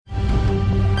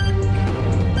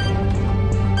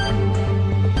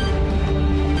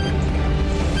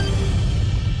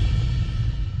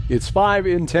It's 5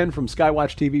 in 10 from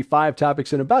Skywatch TV, 5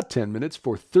 topics in about 10 minutes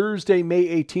for Thursday, May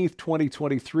 18th,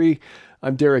 2023.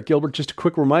 I'm Derek Gilbert. Just a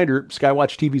quick reminder,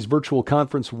 Skywatch TV's virtual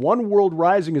conference, One World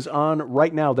Rising, is on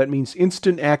right now. That means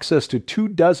instant access to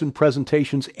 24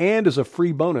 presentations and as a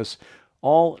free bonus,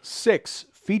 all 6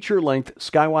 feature-length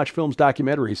Skywatch Films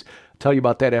documentaries. I'll tell you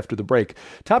about that after the break.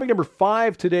 Topic number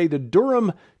 5 today, the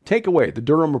Durham takeaway, the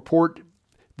Durham report,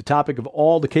 the topic of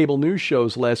all the cable news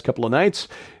shows the last couple of nights.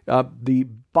 The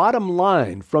bottom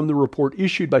line from the report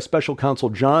issued by Special Counsel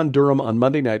John Durham on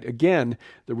Monday night. Again,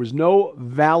 there was no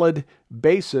valid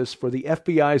basis for the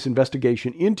FBI's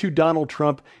investigation into Donald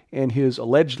Trump and his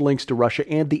alleged links to Russia,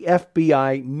 and the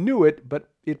FBI knew it, but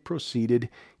it proceeded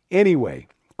anyway.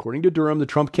 According to Durham, the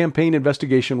Trump campaign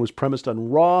investigation was premised on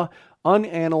raw,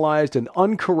 unanalyzed, and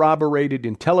uncorroborated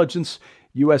intelligence.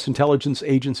 U.S. intelligence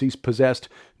agencies possessed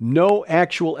no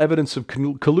actual evidence of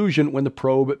collusion when the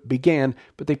probe began,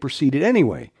 but they proceeded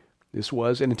anyway. This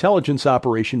was an intelligence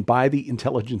operation by the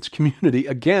intelligence community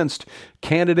against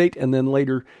candidate and then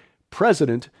later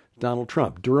President Donald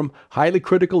Trump. Durham, highly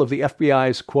critical of the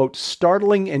FBI's, quote,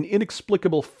 startling and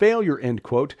inexplicable failure, end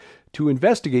quote, to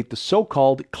investigate the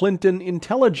so-called Clinton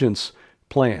intelligence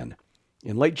plan.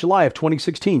 In late July of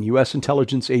 2016, U.S.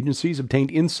 intelligence agencies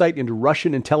obtained insight into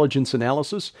Russian intelligence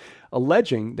analysis,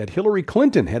 alleging that Hillary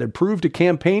Clinton had approved a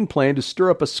campaign plan to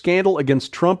stir up a scandal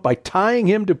against Trump by tying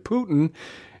him to Putin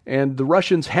and the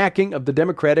Russians' hacking of the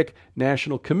Democratic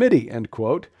National Committee, end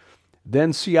quote.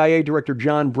 Then CIA Director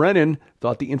John Brennan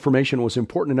thought the information was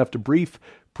important enough to brief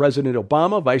President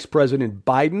Obama, Vice President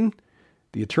Biden,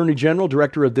 the Attorney General,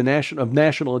 Director of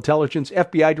National Intelligence,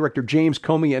 FBI Director James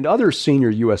Comey, and other senior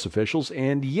U.S. officials,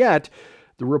 and yet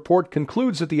the report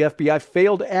concludes that the FBI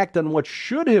failed to act on what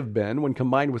should have been, when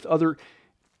combined with other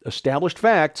established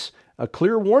facts, a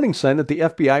clear warning sign that the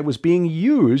FBI was being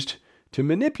used to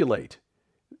manipulate,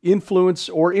 influence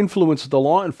the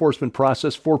law enforcement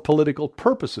process for political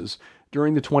purposes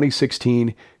during the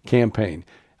 2016 campaign.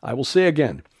 I will say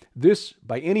again, this,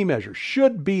 by any measure,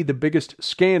 should be the biggest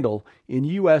scandal in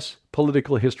U.S.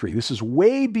 political history. This is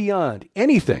way beyond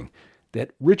anything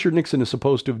that Richard Nixon is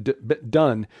supposed to have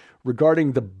done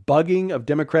regarding the bugging of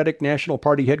Democratic National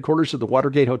Party headquarters at the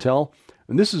Watergate Hotel.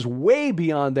 And this is way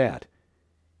beyond that.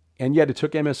 And yet it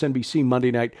took MSNBC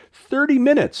Monday night 30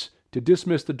 minutes to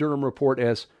dismiss the Durham report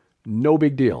as no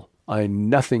big deal, a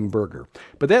nothing burger.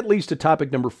 But that leads to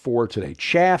topic number 4 today,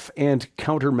 chaff and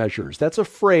countermeasures. That's a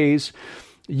phrase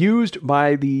used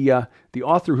by the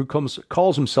author who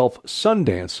calls himself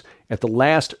Sundance at the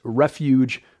Last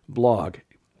Refuge blog.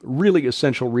 Really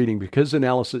essential reading because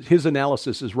his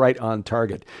analysis is right on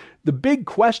target. The big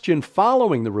question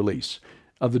following the release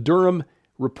of the Durham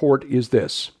report is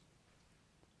this.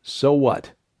 So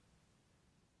what?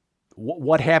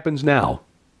 What happens now?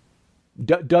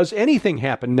 Does anything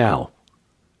happen now?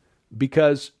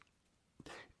 Because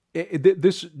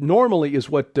this normally is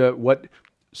what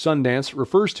Sundance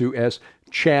refers to as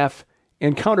chaff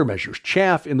and countermeasures.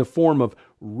 Chaff in the form of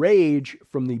rage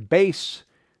from the base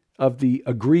of the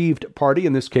aggrieved party,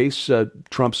 in this case,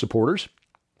 Trump supporters,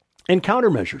 and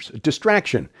countermeasures,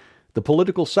 distraction, the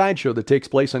political sideshow that takes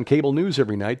place on cable news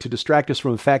every night to distract us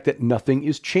from the fact that nothing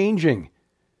is changing.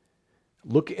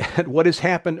 Look at what has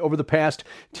happened over the past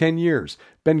 10 years.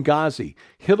 Benghazi,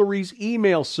 Hillary's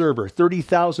email server,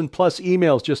 30,000 plus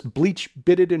emails just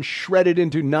bitted and shredded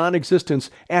into non-existence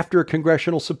after a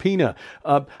congressional subpoena.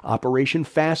 Operation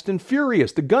Fast and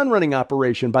Furious, the gun-running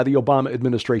operation by the Obama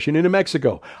administration into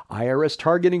Mexico. IRS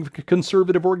targeting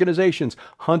conservative organizations.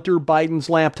 Hunter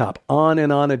Biden's laptop. On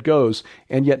and on it goes,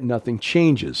 and yet nothing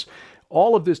changes.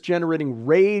 All of this generating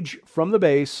rage from the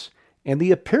base and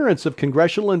the appearance of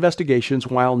congressional investigations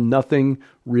while nothing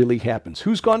really happens.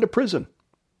 Who's gone to prison?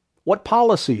 What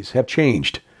policies have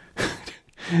changed?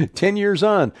 10 years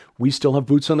on, we still have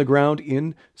boots on the ground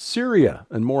in Syria,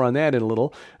 and more on that in a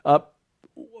little.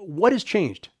 What has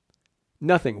changed?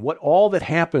 Nothing. All that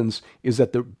happens is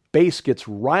that the base gets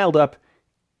riled up,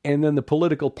 and then the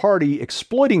political party,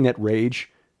 exploiting that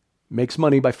rage, makes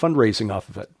money by fundraising off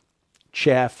of it.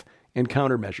 Chaff and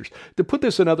countermeasures. To put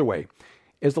this another way,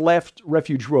 as the Last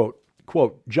Refuge wrote,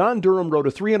 quote, John Durham wrote a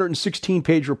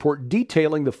 316-page report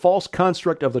detailing the false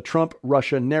construct of the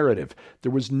Trump-Russia narrative.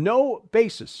 There was no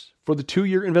basis for the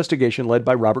 2-year investigation led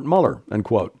by Robert Mueller,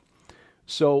 unquote.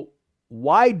 So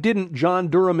why didn't John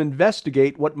Durham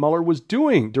investigate what Mueller was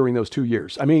doing during those 2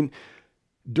 years? I mean,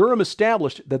 Durham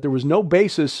established that there was no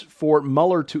basis for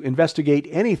Mueller to investigate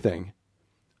anything.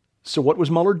 So what was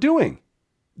Mueller doing?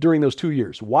 during those 2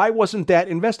 years. Why wasn't that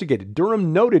investigated?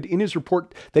 Durham noted in his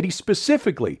report that he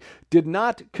specifically did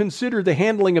not consider the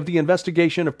handling of the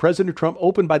investigation of President Trump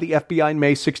opened by the FBI on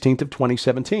May 16th of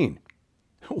 2017.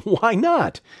 Why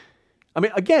not? I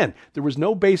mean, again, there was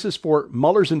no basis for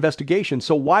Mueller's investigation,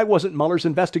 so why wasn't Mueller's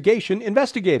investigation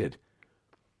investigated?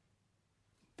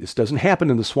 This doesn't happen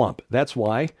in the swamp. That's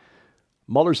why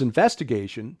Mueller's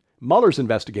investigation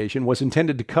was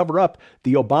intended to cover up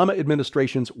the Obama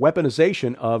administration's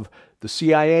weaponization of the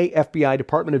CIA, FBI,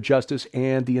 Department of Justice,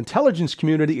 and the intelligence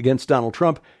community against Donald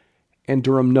Trump, and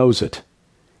Durham knows it.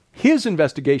 His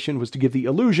investigation was to give the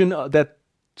illusion that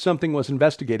something was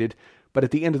investigated, but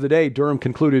at the end of the day, Durham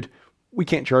concluded, we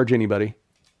can't charge anybody.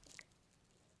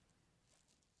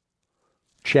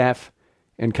 Chaff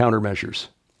and countermeasures.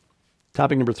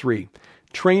 Topic number 3.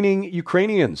 Training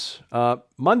Ukrainians.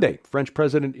 Monday, French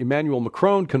President Emmanuel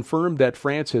Macron confirmed that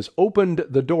France has opened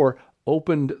the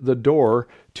door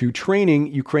to training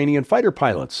Ukrainian fighter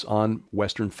pilots on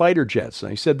Western fighter jets.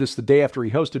 And he said this the day after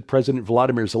he hosted President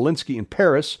Volodymyr Zelensky in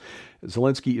Paris.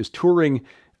 Zelensky is touring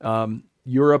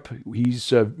Europe.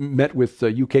 He's met with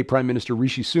UK Prime Minister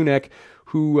Rishi Sunak,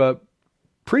 who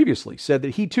previously said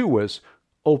that he too was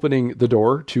opening the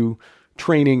door to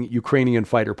training Ukrainian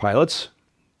fighter pilots.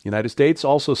 United States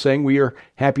also saying we are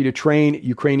happy to train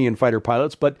Ukrainian fighter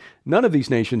pilots, but none of these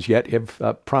nations yet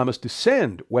have promised to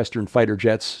send Western fighter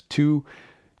jets to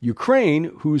Ukraine,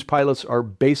 whose pilots are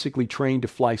basically trained to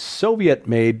fly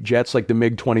Soviet-made jets like the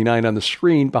MiG-29 on the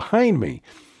screen behind me,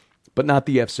 but not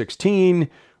the F-16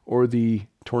 or the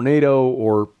Tornado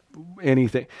or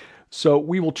anything. So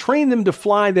we will train them to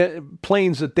fly the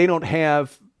planes that they don't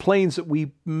have, planes that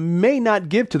we may not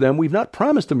give to them. We've not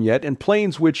promised them yet, and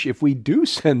planes which, if we do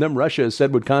send them, Russia has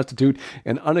said would constitute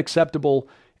an unacceptable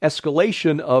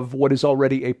escalation of what is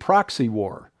already a proxy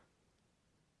war.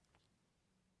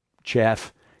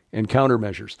 Chaff and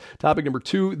countermeasures. Topic number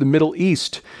 2, the Middle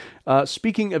East.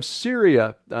 Speaking of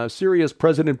Syria, Syria's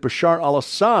President Bashar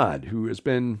al-Assad, who has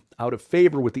been out of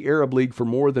favor with the Arab League for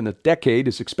more than a decade,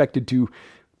 is expected to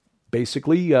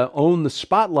basically own the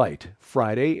spotlight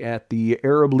Friday at the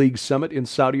Arab League summit in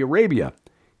Saudi Arabia.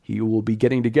 He will be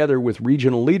getting together with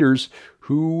regional leaders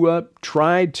who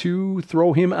tried to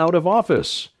throw him out of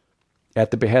office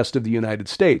at the behest of the United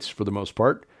States, for the most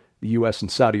part, the U.S. and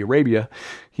Saudi Arabia.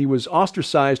 He was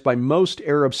ostracized by most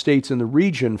Arab states in the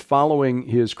region following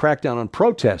his crackdown on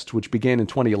protests, which began in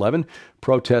 2011,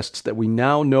 protests that we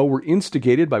now know were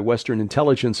instigated by Western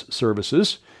intelligence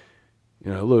services.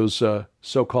 You know, those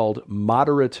so-called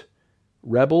moderate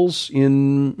rebels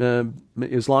in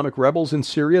Islamic rebels in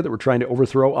Syria that were trying to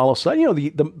overthrow al-Assad. You know,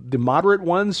 the moderate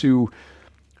ones who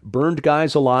burned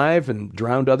guys alive and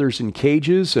drowned others in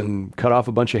cages and cut off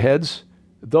a bunch of heads.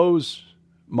 Those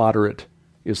moderate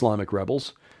Islamic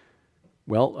rebels.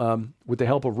 Well, with the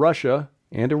help of Russia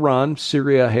and Iran,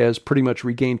 Syria has pretty much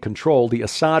regained control. The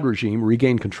Assad regime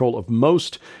regained control of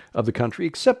most of the country,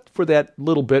 except for that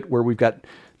little bit where we've got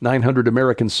 900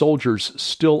 American soldiers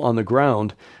still on the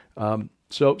ground.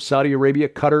 So Saudi Arabia,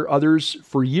 Qatar, others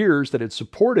for years that had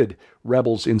supported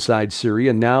rebels inside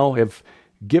Syria now have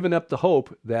given up the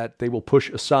hope that they will push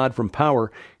Assad from power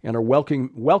and are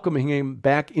welcoming him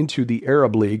back into the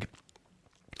Arab League.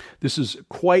 This is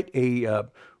quite a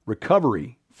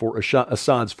recovery for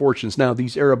Assad's fortunes. Now,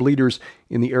 these Arab leaders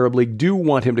in the Arab League do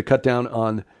want him to cut down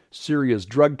on Syria's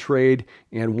drug trade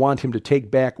and want him to take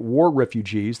back war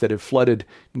refugees that have flooded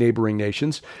neighboring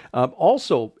nations.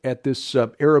 Also, at this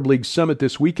Arab League summit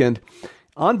this weekend,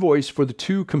 envoys for the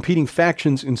two competing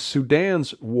factions in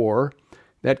Sudan's war,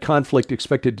 that conflict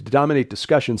expected to dominate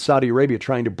discussion, Saudi Arabia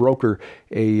trying to broker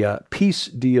a peace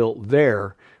deal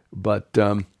there, but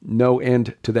no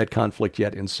end to that conflict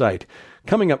yet in sight.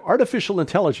 Coming up, artificial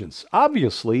intelligence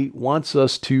obviously wants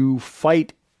us to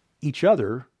fight each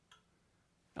other.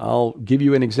 I'll give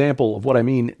you an example of what I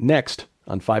mean next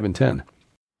on 5 and 10.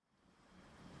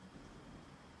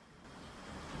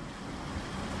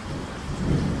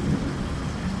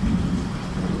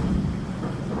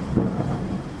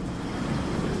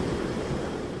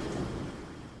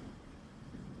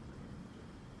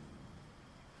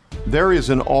 There is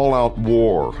an all-out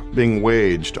war being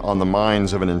waged on the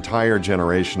minds of an entire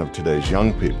generation of today's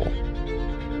young people.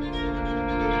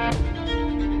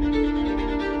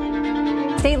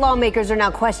 State lawmakers are now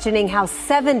questioning how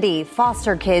 70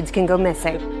 foster kids can go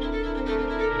missing.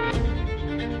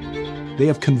 They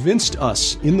have convinced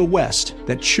us in the West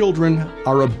that children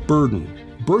are a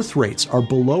burden. Birth rates are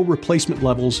below replacement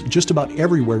levels just about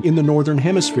everywhere in the Northern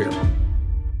Hemisphere.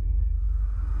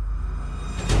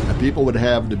 People would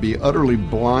have to be utterly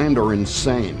blind or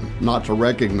insane not to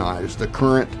recognize the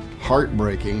current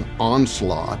heartbreaking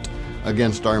onslaught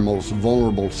against our most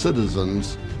vulnerable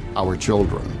citizens, our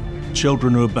children.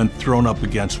 Children who have been thrown up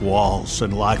against walls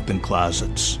and locked in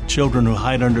closets. Children who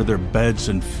hide under their beds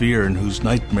in fear and whose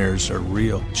nightmares are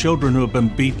real. Children who have been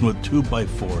beaten with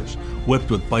 2x4s,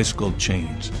 whipped with bicycle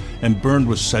chains, and burned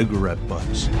with cigarette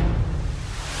butts.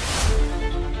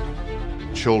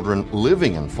 Children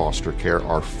living in foster care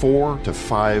are 4 to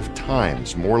 5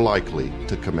 times more likely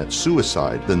to commit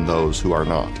suicide than those who are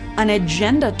not. An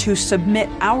agenda to submit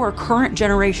our current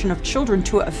generation of children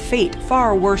to a fate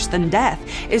far worse than death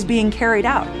is being carried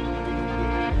out.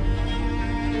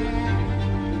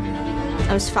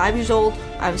 I was 5 years old.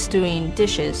 I was doing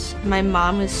dishes. My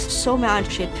mom was so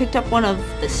mad. She had picked up one of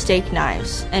the steak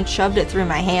knives and shoved it through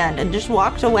my hand and just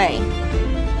walked away.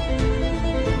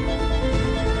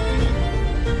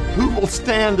 Who will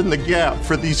stand in the gap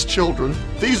for these children?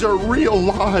 These are real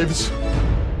lives.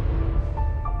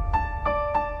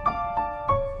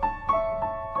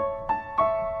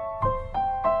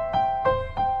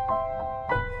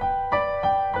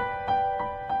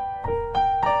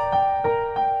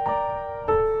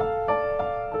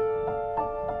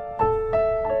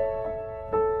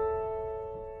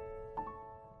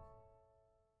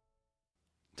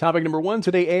 Topic number 1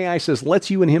 today, AI says,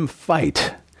 let's you and him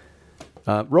fight.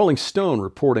 Rolling Stone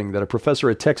reporting that a professor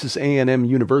at Texas A&M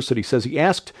University says he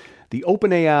asked the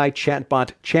OpenAI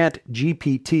chatbot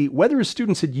ChatGPT whether his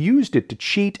students had used it to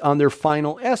cheat on their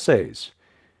final essays,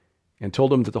 and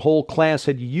told him that the whole class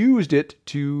had used it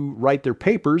to write their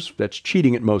papers. That's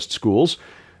cheating at most schools.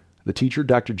 The teacher,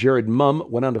 Dr. Jared Mumm,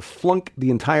 went on to flunk the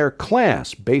entire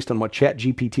class based on what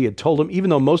ChatGPT had told him,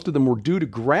 even though most of them were due to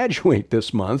graduate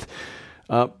this month.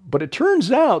 But it turns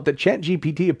out that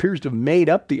ChatGPT appears to have made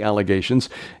up the allegations.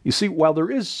 You see, while there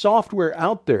is software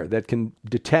out there that can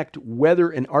detect whether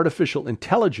an artificial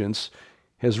intelligence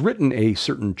has written a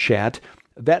certain chat,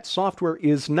 that software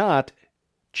is not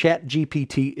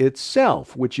ChatGPT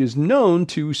itself, which is known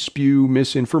to spew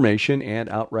misinformation and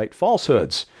outright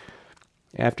falsehoods.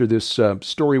 After this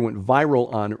story went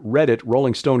viral on Reddit,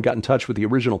 Rolling Stone got in touch with the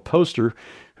original poster,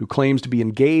 who claims to be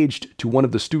engaged to one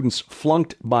of the students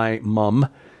flunked by Mumm.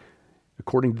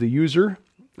 According to the user,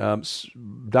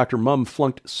 Dr. Mumm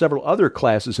flunked several other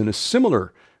classes in a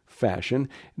similar fashion.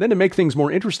 Then, to make things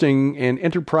more interesting, an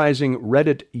enterprising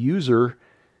Reddit user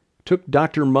took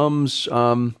Dr. Mumm's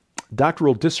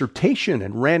doctoral dissertation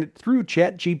and ran it through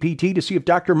ChatGPT to see if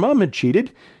Dr. Mumm had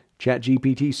cheated.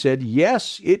 ChatGPT said,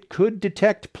 yes, it could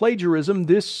detect plagiarism.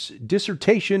 This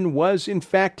dissertation was, in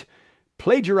fact,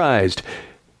 plagiarized,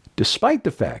 despite the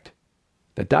fact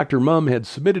that Dr. Mumm had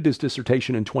submitted his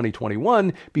dissertation in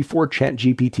 2021 before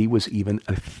ChatGPT was even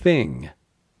a thing.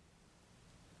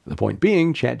 The point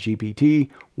being, ChatGPT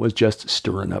was just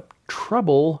stirring up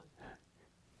trouble,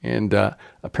 and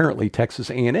apparently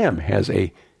Texas A&M has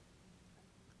a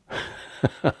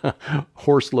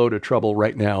horse load of trouble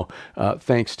right now,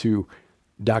 thanks to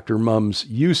Dr. Mumm's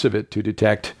use of it to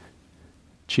detect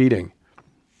cheating.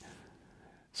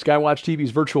 Skywatch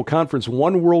TV's virtual conference,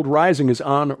 One World Rising, is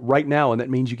on right now, and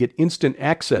that means you get instant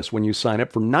access when you sign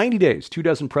up for 90 days,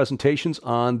 24 presentations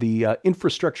on the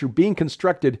infrastructure being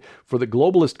constructed for the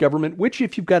globalist government, which,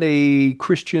 if you've got a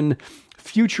Christian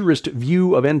futurist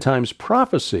view of end times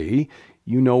prophecy,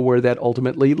 you know where that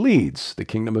ultimately leads, the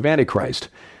kingdom of Antichrist.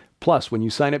 Plus, when you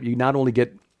sign up, you not only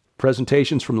get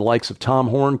presentations from the likes of Tom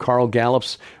Horn, Carl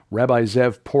Gallups, Rabbi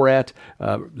Zev Porat,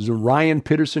 Ryan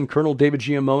Peterson, Colonel David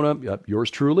Giammona,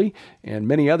 yours truly, and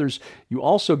many others. You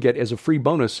also get, as a free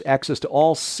bonus, access to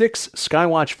all 6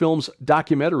 Skywatch Films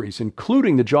documentaries,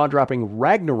 including the jaw-dropping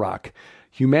Ragnarok,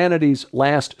 Humanity's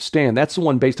Last Stand. That's the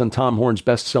one based on Tom Horn's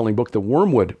best-selling book, The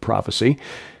Wormwood Prophecy.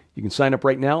 You can sign up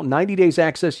right now. 90 days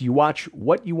access. You watch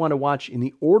what you want to watch in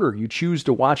the order you choose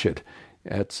to watch it.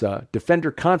 That's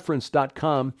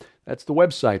defenderconference.com. That's the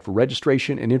website for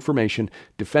registration and information,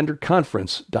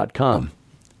 defenderconference.com.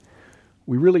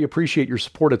 We really appreciate your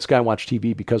support at Skywatch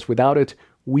TV, because without it,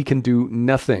 we can do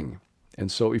nothing.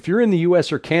 And so if you're in the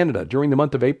U.S. or Canada during the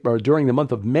month of April, or during the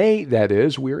month of May, that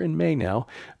is, we're in May now,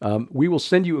 we will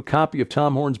send you a copy of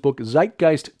Tom Horn's book,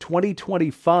 Zeitgeist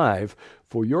 2025,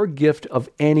 for your gift of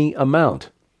any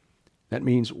amount. That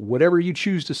means whatever you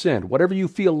choose to send, whatever you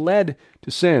feel led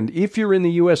to send. If you're in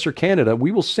the U.S. or Canada,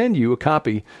 we will send you a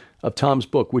copy of Tom's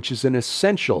book, which is an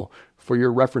essential for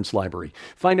your reference library.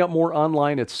 Find out more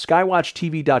online at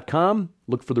skywatchtv.com.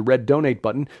 Look for the red donate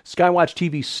button.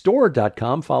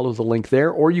 skywatchtvstore.com. Follow the link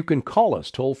there, or you can call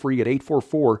us toll free at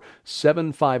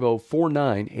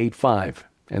 844-750-4985.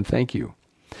 And thank you.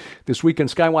 This week on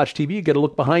Skywatch TV, you get a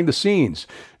look behind the scenes.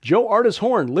 Joe Artis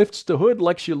Horn lifts the hood,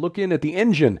 lets you look in at the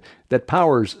engine that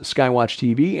powers Skywatch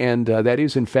TV, and that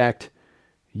is, in fact,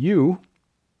 you.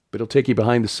 But it'll take you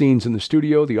behind the scenes in the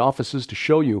studio, the offices, to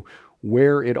show you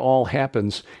where it all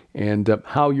happens and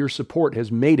how your support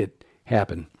has made it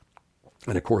happen.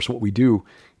 And of course, what we do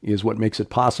is what makes it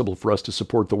possible for us to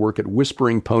support the work at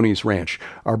Whispering Ponies Ranch.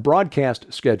 Our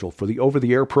broadcast schedule for the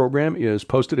over-the-air program is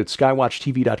posted at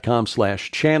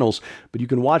skywatchtv.com/channels, but you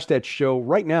can watch that show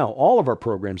right now. All of our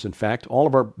programs, in fact, all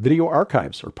of our video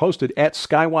archives are posted at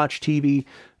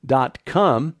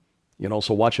skywatchtv.com. You can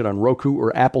also watch it on Roku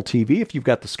or Apple TV if you've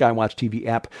got the Skywatch TV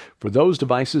app for those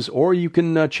devices, or you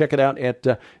can check it out at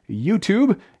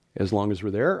YouTube, as long as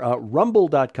we're there,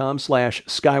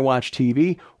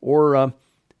 rumble.com/skywatchtv, or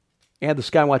add the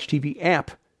Skywatch TV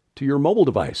app to your mobile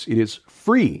device. It is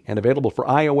free and available for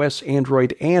iOS,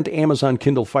 Android, and Amazon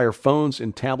Kindle Fire phones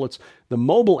and tablets. The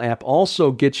mobile app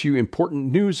also gets you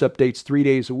important news updates 3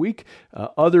 days a week,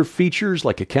 other features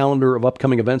like a calendar of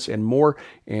upcoming events and more.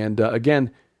 And again,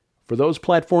 for those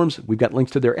platforms, we've got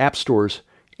links to their app stores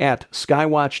at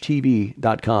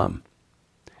skywatchtv.com.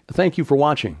 Thank you for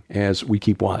watching as we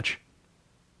keep watch.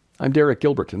 I'm Derek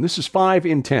Gilbert, and this is 5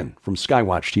 in 10 from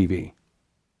Skywatch TV.